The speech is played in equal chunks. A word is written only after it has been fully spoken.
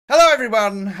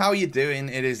everyone, how you doing?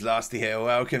 It is Lasty here.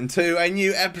 Welcome to a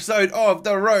new episode of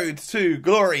The Road to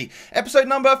Glory. Episode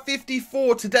number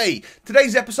 54 today.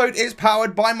 Today's episode is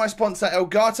powered by my sponsor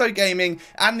Elgato Gaming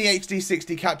and the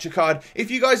HD60 capture card. If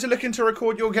you guys are looking to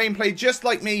record your gameplay just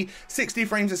like me, 60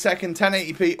 frames a second,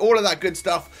 1080p, all of that good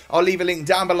stuff, I'll leave a link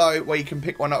down below where you can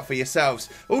pick one up for yourselves.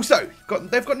 Also,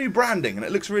 they've got new branding and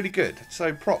it looks really good.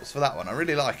 So props for that one. I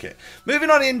really like it.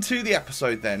 Moving on into the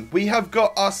episode then. We have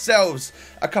got ourselves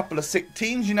a couple of sick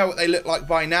teams. You know what they look like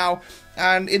by now.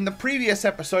 And in the previous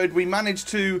episode, we managed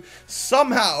to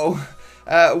somehow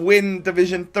win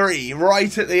Division 3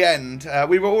 right at the end.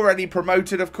 We were already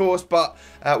promoted, of course, but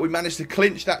we managed to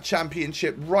clinch that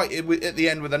championship right at the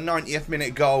end with a 90th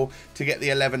minute goal to get the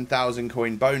 11,000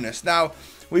 coin bonus. Now,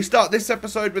 we start this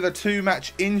episode with a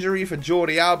 2-match injury for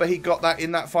Jordi Alba. He got that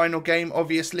in that final game,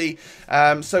 obviously.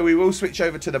 So we will switch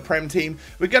over to the Prem team.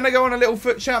 We're going to go on a little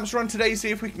FUT Champs run today, see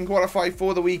if we can qualify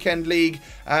for the weekend league,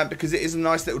 because it is a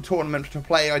nice little tournament to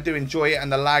play. I do enjoy it,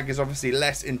 and the lag is obviously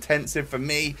less intensive for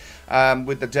me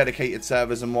with the dedicated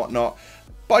servers and whatnot.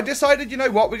 But I decided, you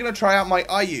know what, we're going to try out my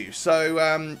IU.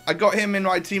 So I got him in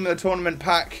my team of the tournament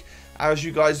pack, as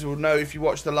you guys will know if you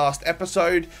watched the last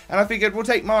episode. And I figured we'll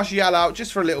take Martial out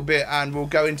just for a little bit and we'll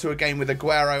go into a game with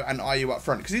Aguero and IU up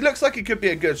front, because he looks like he could be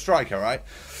a good striker, right?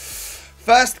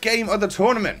 First game of the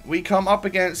tournament. We come up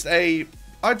against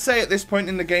I'd say at this point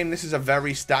in the game, this is a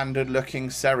very standard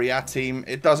looking Serie A team.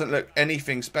 It doesn't look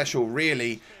anything special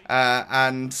really.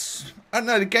 And I don't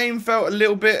know, the game felt a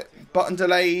little bit button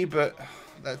delay, but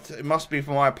it must be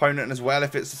for my opponent as well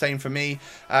if it's the same for me.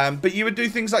 But you would do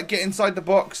things like get inside the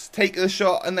box, take the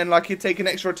shot, and then like you'd take an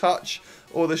extra touch,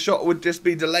 or the shot would just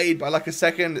be delayed by like a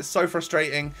second. It's so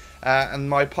frustrating, and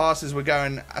my passes were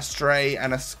going astray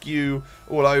and askew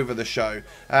all over the show.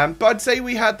 But I'd say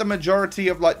we had the majority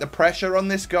of like the pressure on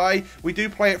this guy. We do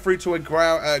play it through to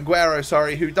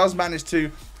Aguero, who does manage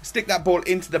to stick that ball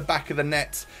into the back of the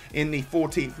net in the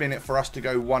 14th minute for us to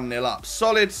go 1-0 up.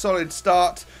 Solid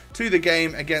start to the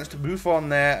game against Buffon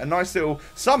there. A nice little,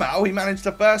 somehow he managed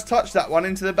to first touch that one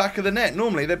into the back of the net.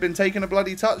 Normally they've been taking a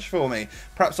bloody touch for me.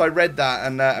 Perhaps I read that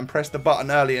and pressed the button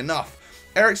early enough.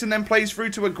 Eriksen then plays through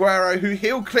to Aguero, who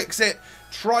heel clicks it,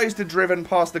 tries to driven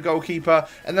past the goalkeeper,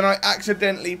 and then I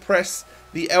accidentally press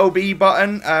the LB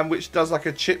button, which does like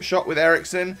a chip shot with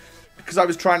Eriksen, because I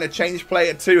was trying to change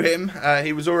player to him.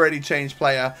 He was already changed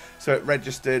player, so it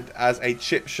registered as a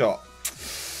chip shot.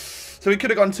 So we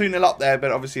could have gone 2-0 up there,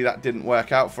 but obviously that didn't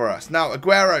work out for us. Now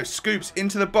Aguero scoops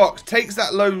into the box, takes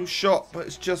that low shot, but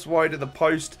it's just wide of the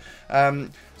post.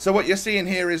 So what you're seeing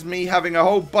here is me having a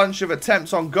whole bunch of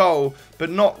attempts on goal, but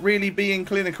not really being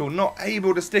clinical, not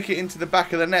able to stick it into the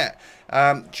back of the net,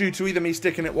 due to either me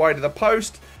sticking it wide of the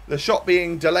post, the shot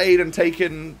being delayed and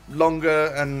taken longer,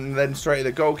 and then straight to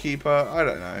the goalkeeper. I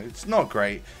don't know. It's not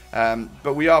great.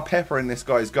 But we are peppering this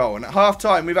guy's goal. And at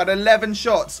half-time, we've had 11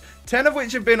 shots, 10 of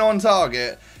which have been on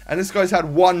target. And this guy's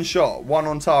had one shot, one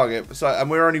on target. So, and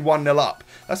we're only 1-0 up.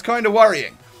 That's kind of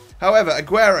worrying. However,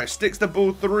 Aguero sticks the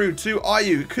ball through to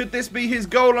IU. Could this be his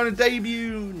goal on a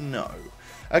debut? No.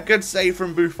 A good save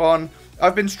from Buffon.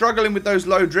 I've been struggling with those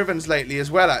low drivens lately as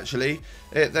well, actually.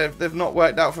 They've not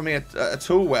worked out for me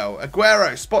at all well.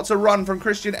 Aguero spots a run from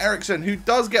Christian Eriksen, who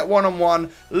does get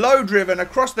one-on-one, low driven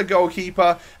across the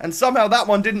goalkeeper, and somehow that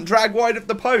one didn't drag wide of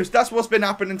the post. That's what's been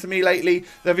happening to me lately.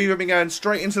 They've either been going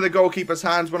straight into the goalkeeper's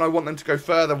hands when I want them to go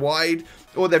further wide,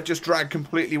 or they've just dragged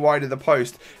completely wide of the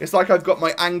post. It's like I've got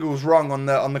my angles wrong on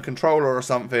the controller or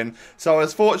something. So I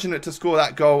was fortunate to score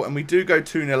that goal, and we do go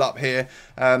 2-0 up here.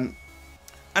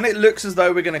 And it looks as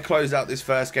though we're going to close out this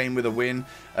first game with a win.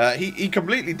 He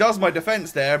completely does my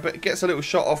defence there, but gets a little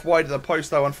shot off wide of the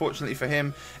post, though, unfortunately for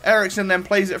him. Eriksen then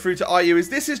plays it through to IU. Is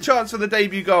this his chance for the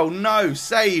debut goal? No,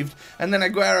 saved. And then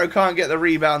Aguero can't get the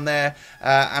rebound there.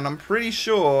 And I'm pretty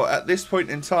sure at this point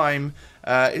in time,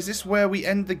 is this where we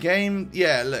end the game?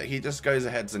 Yeah, look, he just goes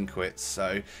ahead and quits.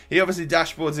 So he obviously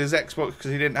dashboards his Xbox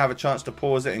because he didn't have a chance to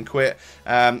pause it and quit.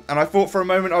 And I thought for a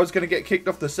moment I was going to get kicked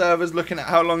off the servers looking at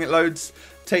how long it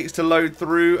takes to load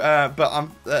through, but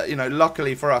I'm you know,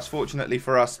 luckily for us, fortunately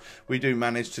for us, we do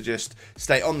manage to just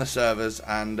stay on the servers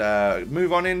and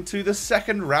move on into the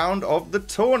second round of the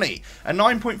tourney. A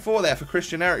 9.4 there for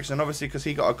Christian Eriksen, obviously, because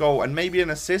he got a goal and maybe an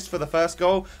assist for the first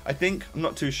goal, I think. I'm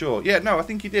not too sure. Yeah, no, I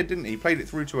think he did, didn't he? He played it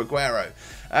through to Aguero.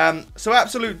 So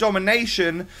absolute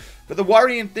domination. But the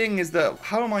worrying thing is that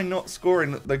how am I not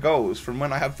scoring the goals from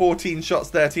when I have 14 shots,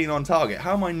 13 on target?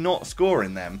 How am I not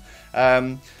scoring them?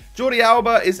 Jordi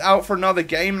Alba is out for another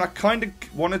game, and I kind of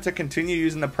wanted to continue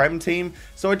using the Prem team,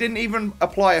 so I didn't even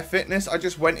apply a fitness. I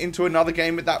just went into another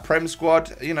game with that Prem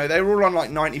squad. You know, they were all on like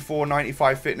 94,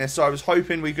 95 fitness, so I was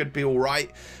hoping we could be alright.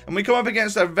 And we come up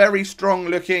against a very strong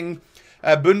looking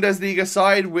Bundesliga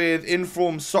side with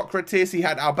informed Socrates. He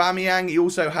had Aubameyang. He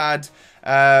also had,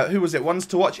 who was it? Ones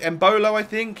to watch, Embolo, I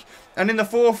think. And in the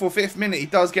 4th or 5th minute, he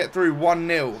does get through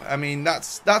 1-0. I mean,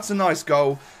 that's a nice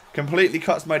goal. Completely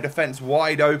cuts my defence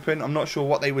wide open. I'm not sure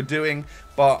what they were doing,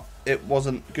 but it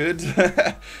wasn't good.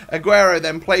 Aguero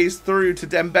then plays through to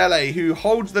Dembele, who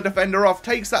holds the defender off,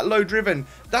 takes that low driven.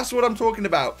 That's what I'm talking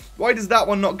about. Why does that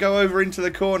one not go over into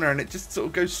the corner and it just sort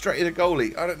of goes straight to the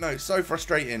goalie? I don't know. So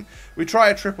frustrating. We try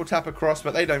a triple tap across,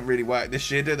 but they don't really work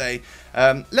this year, do they?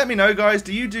 Let me know, guys.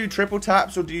 Do you do triple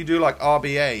taps or do you do like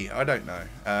RBA? I don't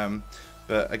know.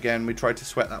 But again, we tried to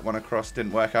sweat that one across.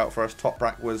 Didn't work out for us.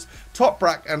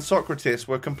 Toprak and Socrates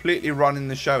were completely running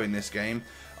the show in this game.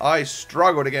 I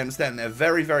struggled against them. They're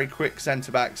very, very quick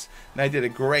centre-backs. They did a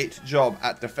great job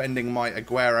at defending my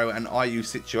Aguero and Ayew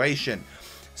situation.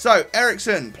 So,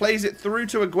 Eriksen plays it through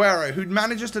to Aguero, who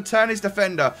manages to turn his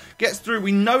defender, gets through.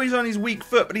 We know he's on his weak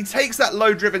foot, but he takes that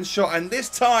low-driven shot, and this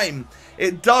time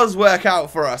it does work out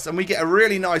for us, and we get a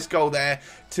really nice goal there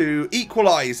to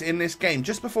equalise in this game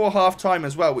just before half-time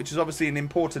as well, which is obviously an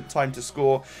important time to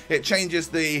score. It changes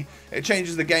the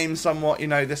game somewhat. You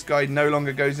know, this guy no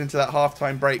longer goes into that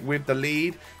half-time break with the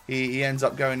lead. He ends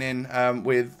up going in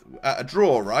with a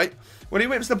draw, right? Well, he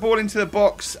whips the ball into the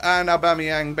box, and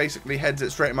Aubameyang basically heads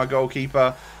it straight at my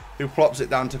goalkeeper, who plops it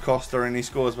down to Costa, and he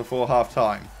scores before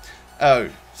half-time. Oh,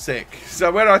 sick.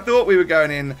 So when I thought we were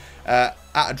going in at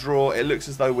a draw, it looks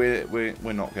as though we're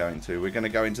not going to. We're going to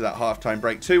go into that half-time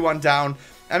break, 2-1 down.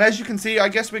 And as you can see, I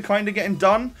guess we're kind of getting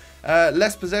done.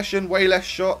 Less possession, way less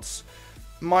shots.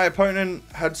 My opponent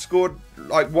had scored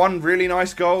like one really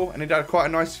nice goal, and he'd had quite a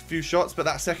nice few shots, but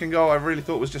that second goal I really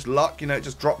thought was just luck. You know, it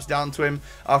just drops down to him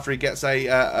after he gets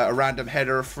a random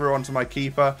header through onto my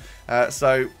keeper.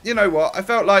 So, you know what, I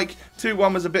felt like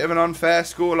 2-1 was a bit of an unfair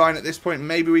scoreline at this point.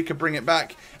 Maybe we could bring it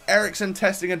back. Eriksen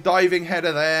testing a diving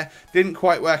header there. Didn't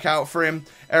quite work out for him.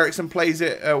 Eriksen plays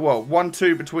it,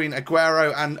 1-2 between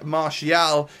Aguero and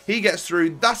Martial. He gets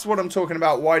through. That's what I'm talking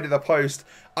about, wide of the post.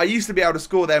 I used to be able to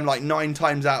score them like 9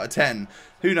 times out of 10.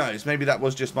 Who knows? Maybe that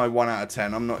was just my 1 out of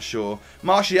 10. I'm not sure.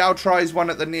 Martial tries one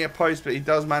at the near post, but he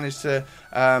does manage to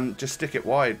just stick it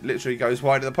wide. Literally goes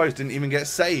wide of the post. Didn't even get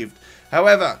saved.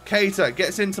 However, Keita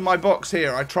gets into my box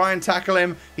here. I try and tackle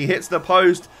him. He hits the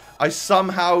post. I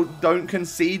somehow don't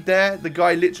concede there. The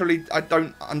guy literally, I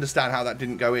don't understand how that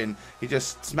didn't go in. He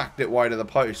just smacked it wide of the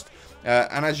post.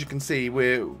 And as you can see,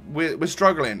 we're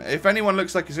struggling. If anyone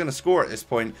looks like he's going to score at this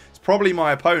point, it's probably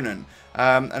my opponent.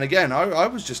 And again, I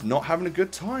was just not having a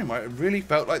good time. I really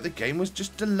felt like the game was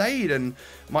just delayed, and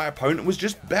my opponent was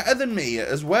just better than me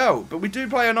as well. But we do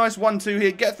play a nice 1-2 here,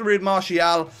 get through with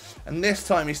Martial, and this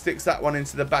time he sticks that one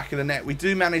into the back of the net. We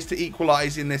do manage to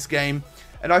equalise in this game,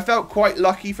 and I felt quite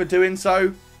lucky for doing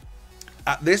so.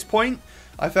 At this point,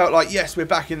 I felt like, yes, we're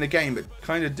back in the game, but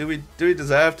kind of do we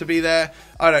deserve to be there?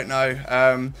 I don't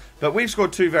know. But we've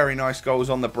scored 2 very nice goals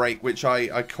on the break, which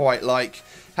I quite like.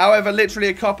 However, literally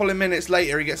a couple of minutes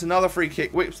later, he gets another free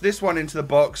kick, whips this one into the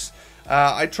box.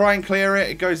 I try and clear it.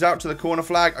 It goes out to the corner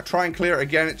flag. I try and clear it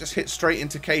again. It just hits straight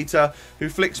into Keita, who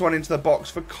flicks one into the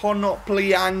box for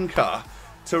Konoplyanka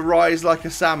to rise like a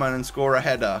salmon and score a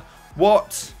header.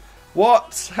 What?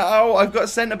 How? I've got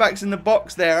centre-backs in the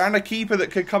box there and a keeper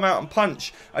that could come out and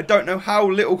punch. I don't know how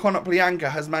little Konoplyanka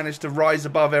has managed to rise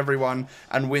above everyone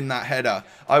and win that header.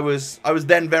 I was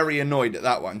then very annoyed at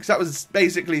that one, because that was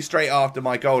basically straight after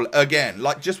my goal again,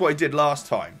 like just what I did last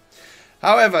time.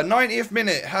 However, 90th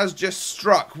minute has just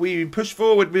struck. We push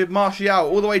forward with Martial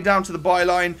all the way down to the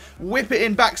byline. Whip it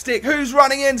in back stick. Who's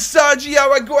running in?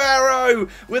 Sergio Aguero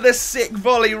with a sick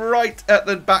volley right at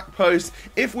the back post.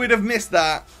 If we'd have missed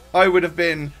that, I would have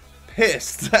been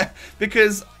pissed.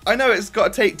 Because I know it's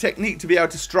got to take technique to be able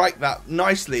to strike that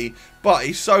nicely, but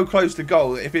he's so close to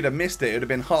goal that if he'd have missed it, it would have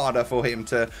been harder for him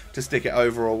to stick it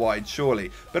over or wide,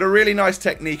 surely. But a really nice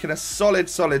technique and a solid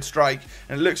strike,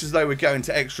 and it looks as though we're going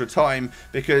to extra time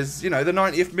because, you know, the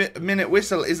 90th minute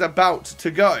whistle is about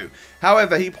to go.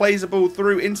 However, he plays a ball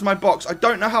through into my box. I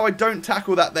don't know how I don't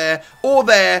tackle that there or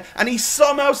there, and he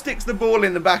somehow sticks the ball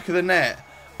in the back of the net.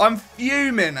 I'm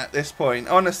fuming at this point,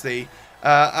 honestly.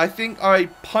 I think I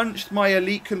punched my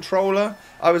Elite controller.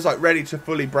 I was like ready to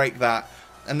fully break that.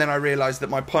 and then I realised that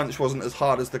my punch wasn't as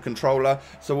hard as the controller,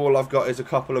 so all I've got is a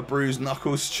couple of bruised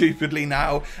knuckles stupidly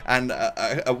now, and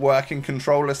a working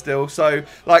controller still. So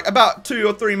like about 2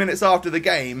 or 3 minutes after the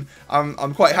game,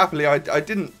 I'm quite happy I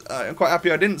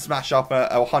didn't smash up a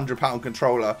 £100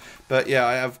 controller. But yeah,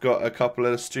 I have got a couple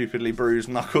of stupidly bruised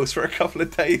knuckles for a couple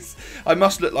of days. I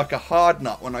must look like a hard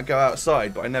nut when I go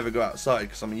outside, but I never go outside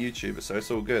because I'm a YouTuber, so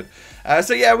it's all good.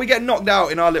 So yeah, we get knocked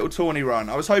out in our little tourney run.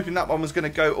 I was hoping that one was going to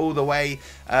go all the way,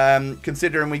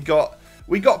 considering we got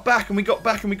back and we got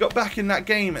back and we got back in that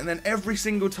game, and then every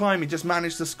single time he just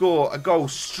managed to score a goal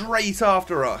straight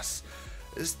after us.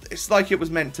 It's like it was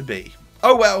meant to be.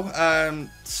 Oh well,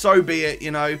 so be it,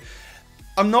 you know.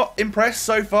 I'm not impressed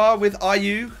so far with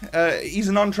IU. He's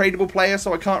an untradeable player,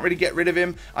 so I can't really get rid of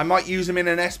him. I might use him in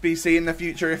an SBC in the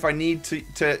future if I need to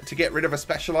get rid of a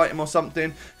special item or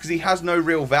something, because he has no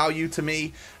real value to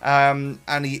me,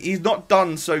 and he's not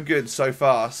done so good so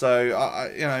far. So,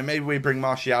 you know, maybe we bring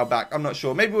Martial back. I'm not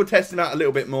sure. Maybe we'll test him out a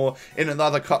little bit more in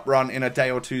another cup run in a day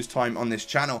or two's time on this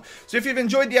channel. So if you've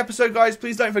enjoyed the episode, guys,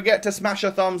 please don't forget to smash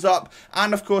a thumbs up,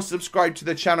 and of course subscribe to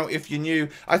the channel if you're new.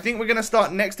 I think we're going to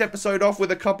start next episode off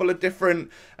with a couple of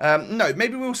different, no,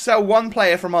 maybe we'll sell one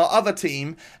player from our other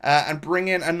team and bring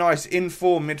in a nice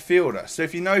in-form midfielder. So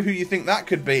if you know who you think that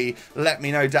could be, let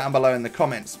me know down below in the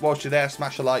comments. Whilst you're there,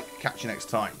 smash a like. Catch you next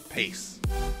time. Peace.